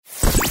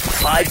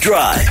5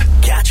 Drive.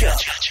 Catch up.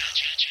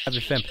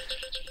 FM.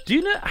 Do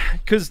you know,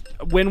 because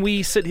when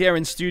we sit here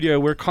in studio,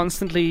 we're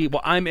constantly,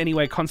 well, I'm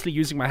anyway, constantly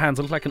using my hands.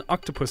 I look like an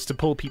octopus to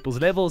pull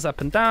people's levels up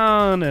and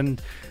down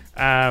and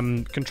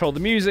control the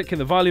music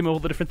and the volume, all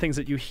the different things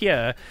that you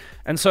hear.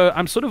 And so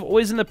I'm sort of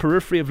always in the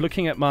periphery of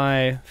looking at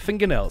my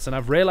fingernails, and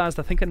I've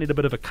realized I think I need a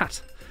bit of a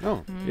cut.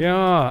 Oh.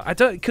 Yeah, I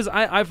don't, because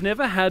I've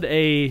never had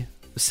a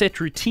set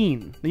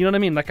routine. You know what I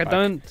mean? Like I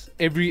don't.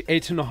 Every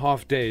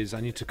 8.5 days,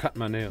 I need to cut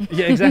my nail.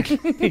 Yeah,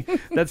 exactly.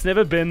 That's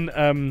never been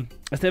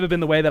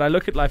the way that I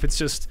look at life. It's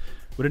just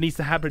when it needs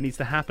to happen, it needs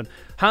to happen.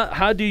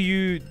 How do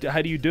you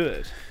do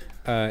it?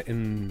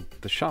 In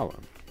the shower.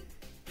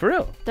 For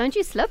real? Don't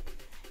you slip?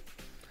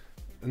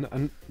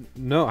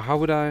 No, how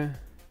would I?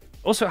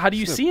 Also, how do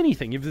you Slip. see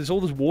anything if there's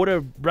all this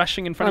water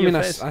rushing in front of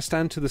your face? I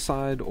stand to the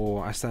side,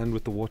 or I stand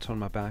with the water on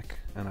my back,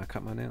 and I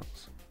cut my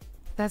nails.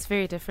 That's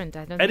very different.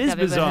 I don't It think is I've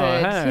bizarre,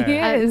 ever heard. hey?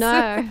 Yes.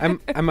 No.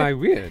 Am I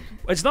weird?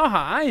 It's not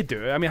how I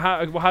do it. I mean,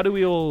 how do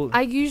we all?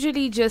 I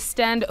usually just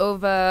stand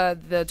over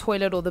the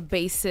toilet or the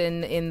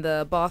basin in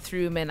the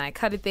bathroom and I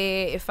cut it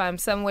there. If I'm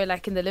somewhere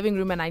like in the living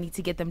room and I need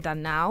to get them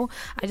done now,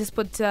 I just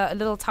put a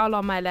little towel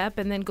on my lap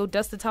and then go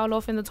dust the towel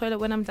off in the toilet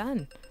when I'm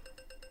done.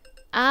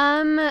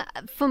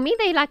 For me,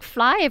 they like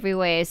fly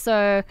everywhere.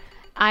 So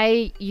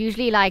I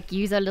usually like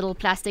use a little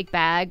plastic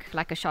bag,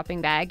 like a shopping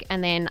bag,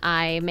 and then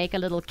I make a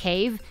little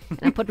cave and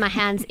I put my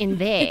hands in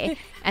there,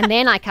 and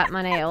then I cut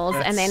my nails,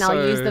 and then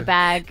I'll use the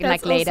bag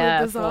That's like later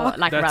also bizarre. for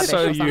like That's rubbish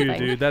so or something. you,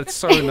 dude. That's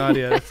so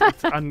Nadia.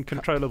 It's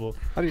uncontrollable.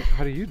 How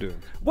do you do it?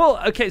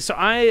 Well, okay, so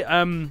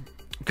I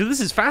because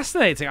this is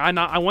fascinating.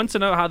 I want to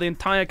know how the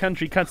entire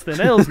country cuts their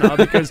nails now,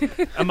 because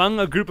among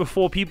a group of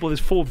 4 people,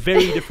 there's 4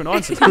 very different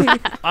answers.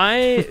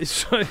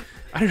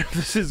 I don't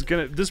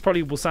know if this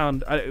probably will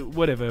sound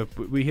whatever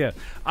we hear.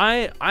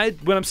 When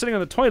I'm sitting on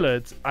the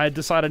toilet, I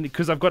decided,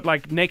 because I've got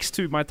like next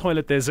to my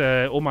toilet there's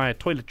all my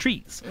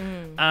toiletries,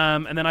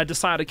 and then I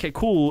decide, okay,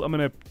 cool, I'm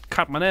gonna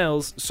cut my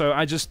nails. So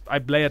I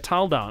lay a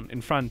towel down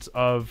in front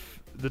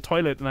of the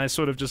toilet and I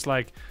sort of just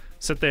like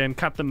sit there and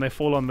cut them. They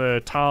fall on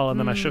the towel and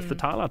then I shift the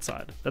towel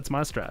outside. That's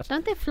my strat.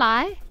 Don't they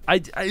fly?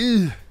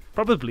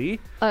 Probably.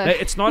 Oh.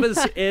 It's not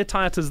as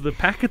airtight as the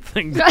packet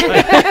thing.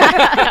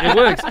 It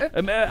works.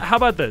 How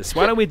about this?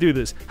 Why don't we do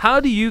this?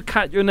 How do you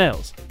cut your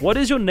nails? What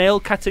is your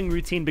nail cutting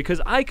routine?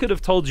 Because I could have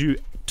told you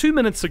 2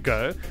 minutes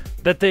ago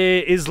that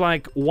there is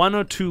like 1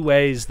 or 2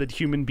 ways that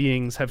human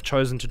beings have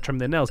chosen to trim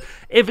their nails.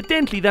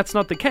 Evidently, that's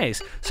not the case.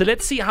 So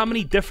let's see how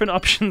many different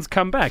options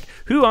come back.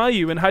 Who are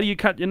you and how do you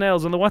cut your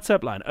nails on the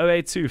WhatsApp line?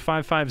 082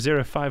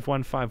 550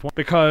 5151.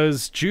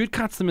 Because Jude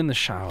cuts them in the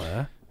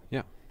shower.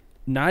 Yeah.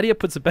 Nadia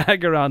puts a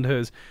bag around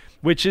hers,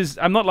 which is,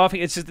 I'm not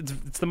laughing, it's just,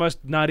 it's the most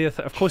Nadia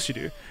of course you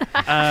do.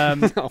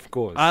 Of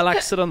course. I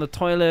like sit on the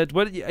toilet.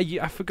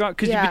 I forgot,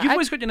 because you've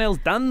always got your nails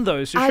done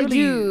though, so I surely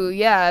do,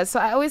 yeah. So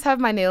I always have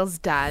my nails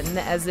done,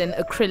 as in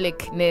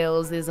acrylic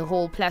nails. There's a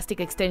whole plastic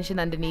extension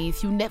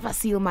underneath. You never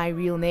seal my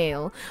real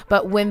nail.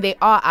 But when they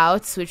are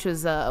out, which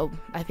was, I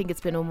think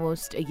it's been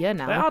almost a year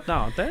now. they're out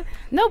now, aren't they?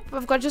 Nope,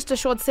 I've got just a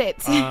short set.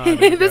 There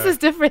you This go. is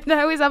different.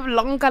 I always have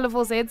long,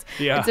 colorful sets.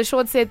 Yeah. It's a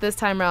short set this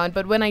time around.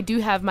 But when I do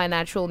have my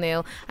natural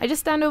nail, I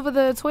just stand over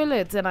the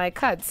toilet and I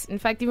cut. In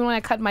fact, even when I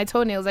cut my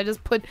toenails, I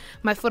just put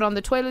my foot on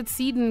the toilet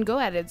seat and go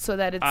at it so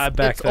that I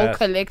back it's all that.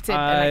 collected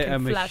I and I can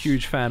am flush. a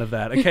huge fan of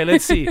that. Okay,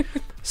 let's see.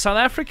 South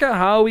Africa,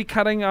 how are we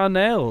cutting our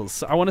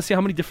nails? I want to see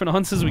how many different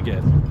answers we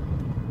get.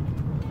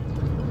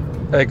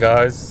 Hey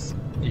guys,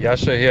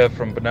 Yasha here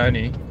from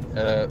Benoni.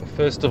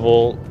 First of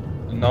all,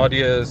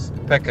 Nadia's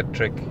packet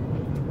trick,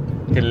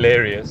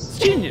 hilarious.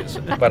 Genius.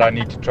 But I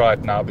need to try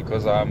it now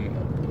because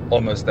I'm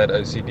almost that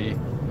OCD.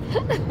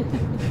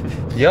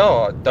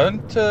 Yeah,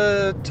 don't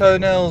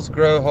toenails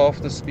grow half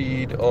the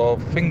speed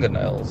of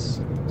fingernails?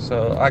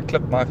 So I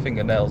clip my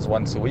fingernails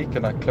once a week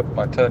and I clip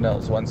my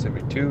toenails once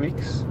every 2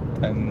 weeks.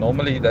 And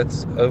normally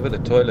that's over the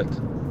toilet.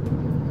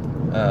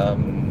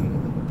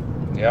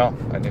 Yeah,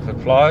 and if it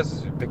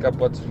flies, you pick up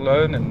what's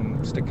flown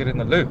and stick it in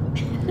the loo.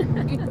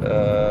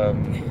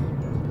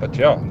 But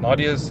yeah,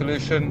 Nadia's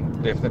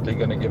solution, definitely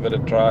going to give it a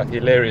try.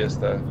 Hilarious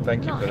though.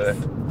 Thank you for that.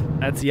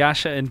 That's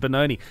Yasha and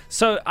Benoni.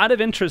 So, out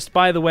of interest,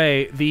 by the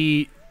way,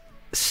 the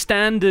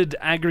standard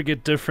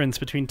aggregate difference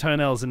between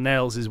toenails and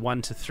nails is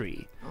 1 to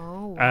 3.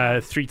 Oh.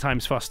 3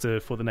 times faster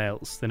for the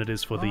nails than it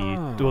is for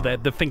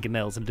the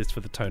fingernails than it is for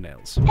the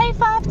toenails. Hey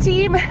 5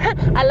 team,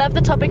 I love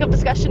the topic of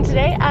discussion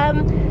today.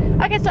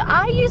 Okay, so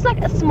I use like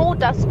a small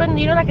dustbin,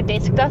 you know, like a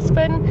desk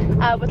dustbin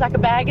with like a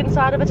bag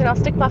inside of it, and I'll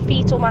stick my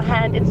feet or my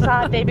hand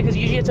inside there because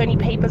usually it's only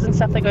papers and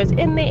stuff that goes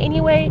in there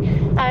anyway,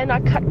 and I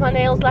cut my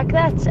nails like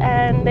that,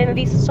 and then at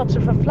least it stops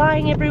it from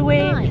flying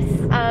everywhere.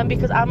 Nice.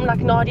 Because I'm like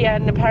Nadia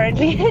and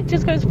apparently it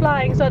just goes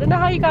flying, so I don't know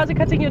how you guys are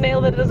cutting your nail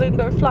that it doesn't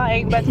go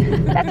flying, but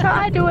that's how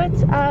I do it.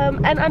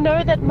 And I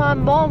know that my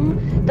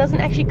mom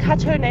doesn't actually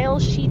cut her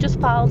nails, she just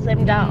files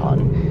them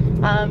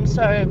down.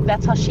 So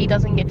that's how she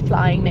doesn't get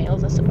flying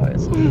nails, I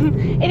suppose.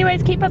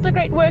 Anyways, keep up the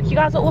great work. You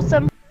guys are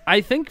awesome. I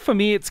think for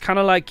me, it's kind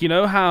of like, you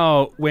know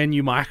how when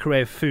you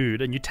microwave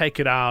food and you take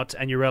it out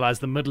and you realize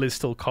the middle is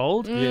still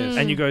cold Yes.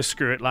 and you go,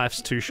 screw it,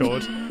 life's too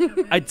short.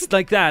 It's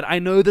like that. I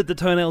know that the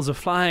toenails are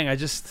flying. I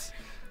just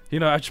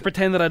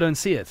pretend that I don't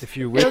see it. If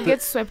you It'll wet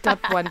get swept up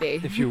one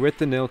day. if you wet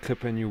the nail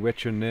clip and you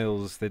wet your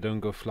nails, they don't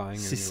go flying.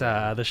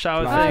 Sisa, the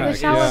shower Fly thing back, the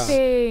shower yeah.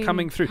 thing.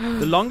 coming through.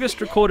 The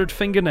longest recorded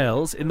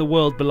fingernails in the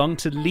world belong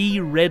to Lee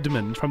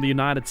Redmond from the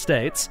United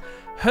States.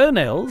 Her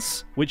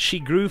nails, which she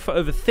grew for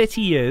over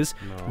 30 years,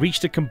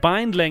 reached a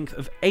combined length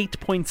of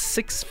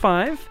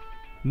 8.65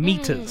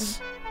 meters.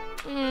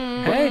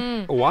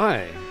 Hey,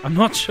 Why? I'm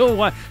not sure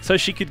why. So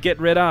she could get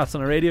read out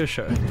on a radio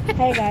show.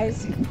 Hey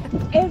guys,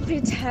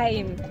 every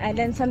time I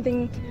learn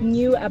something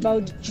new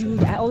about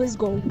Jude, I always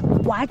go,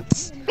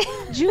 what?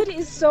 Jude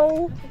is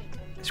so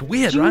It's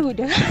weird, right?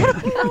 Jude.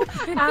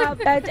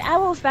 But I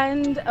will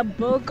find a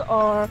book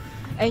or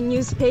a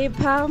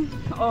newspaper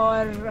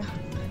or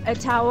a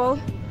towel.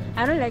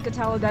 I don't like a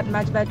towel that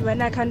much, but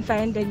when I can't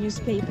find a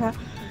newspaper,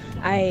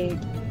 I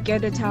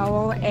get a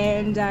towel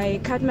and I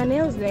cut my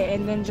nails there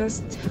and then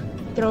just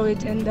throw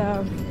it in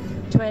the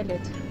toilet.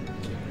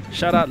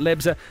 Shout out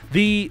Lebza.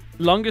 The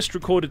longest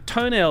recorded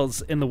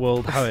toenails in the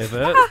world,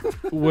 however,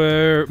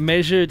 were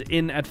measured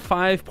in at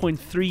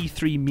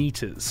 5.33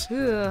 meters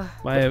Ugh.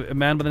 by a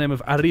man by the name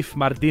of Arif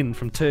Mardin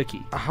from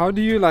Turkey. How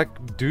do you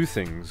do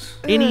things?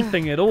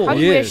 Anything at all. How do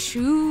you wear Yes.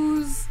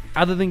 shoes?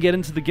 Other than get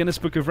into the Guinness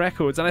Book of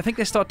Records. And I think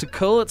they start to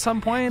curl at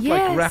some point,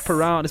 like Yes. wrap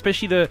around,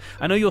 especially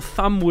I know your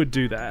thumb would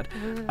do that.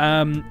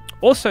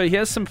 Also,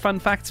 here's some fun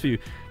facts for you.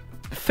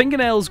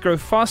 Fingernails grow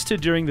faster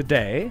during the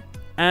day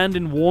and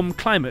in warm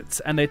climates,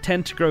 and they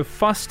tend to grow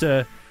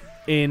faster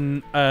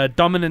in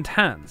dominant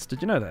hands.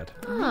 Did you know that?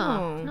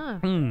 Oh,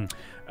 no.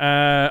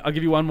 I'll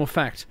give you one more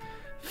fact.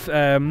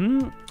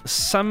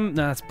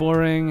 That's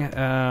boring.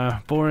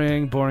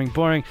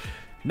 Boring.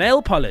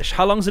 Nail polish.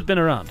 How long's it been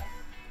around?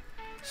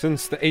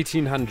 Since the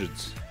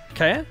 1800s.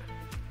 Okay.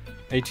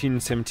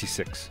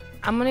 1876.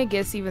 I'm gonna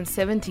guess even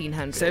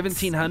 1700s.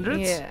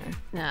 1700s?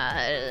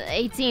 Yeah.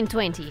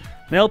 1820.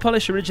 Nail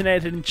polish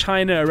originated in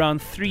China around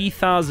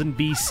 3000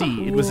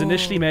 BC. It was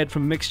initially made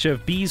from a mixture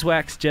of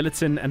beeswax,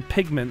 gelatin, and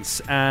pigments,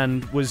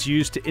 and was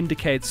used to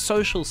indicate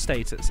social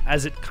status,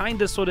 as it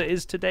kind of sort of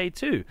is today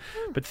too.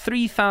 But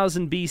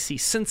 3000 BC,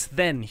 since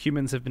then,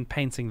 humans have been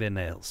painting their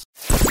nails.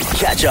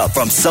 Catch up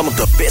from some of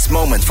the best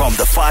moments from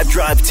the 5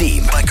 Drive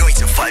team by going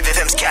to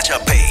 5FM's catch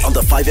up page on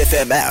the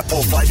 5FM app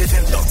or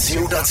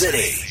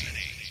 5FM.co.za.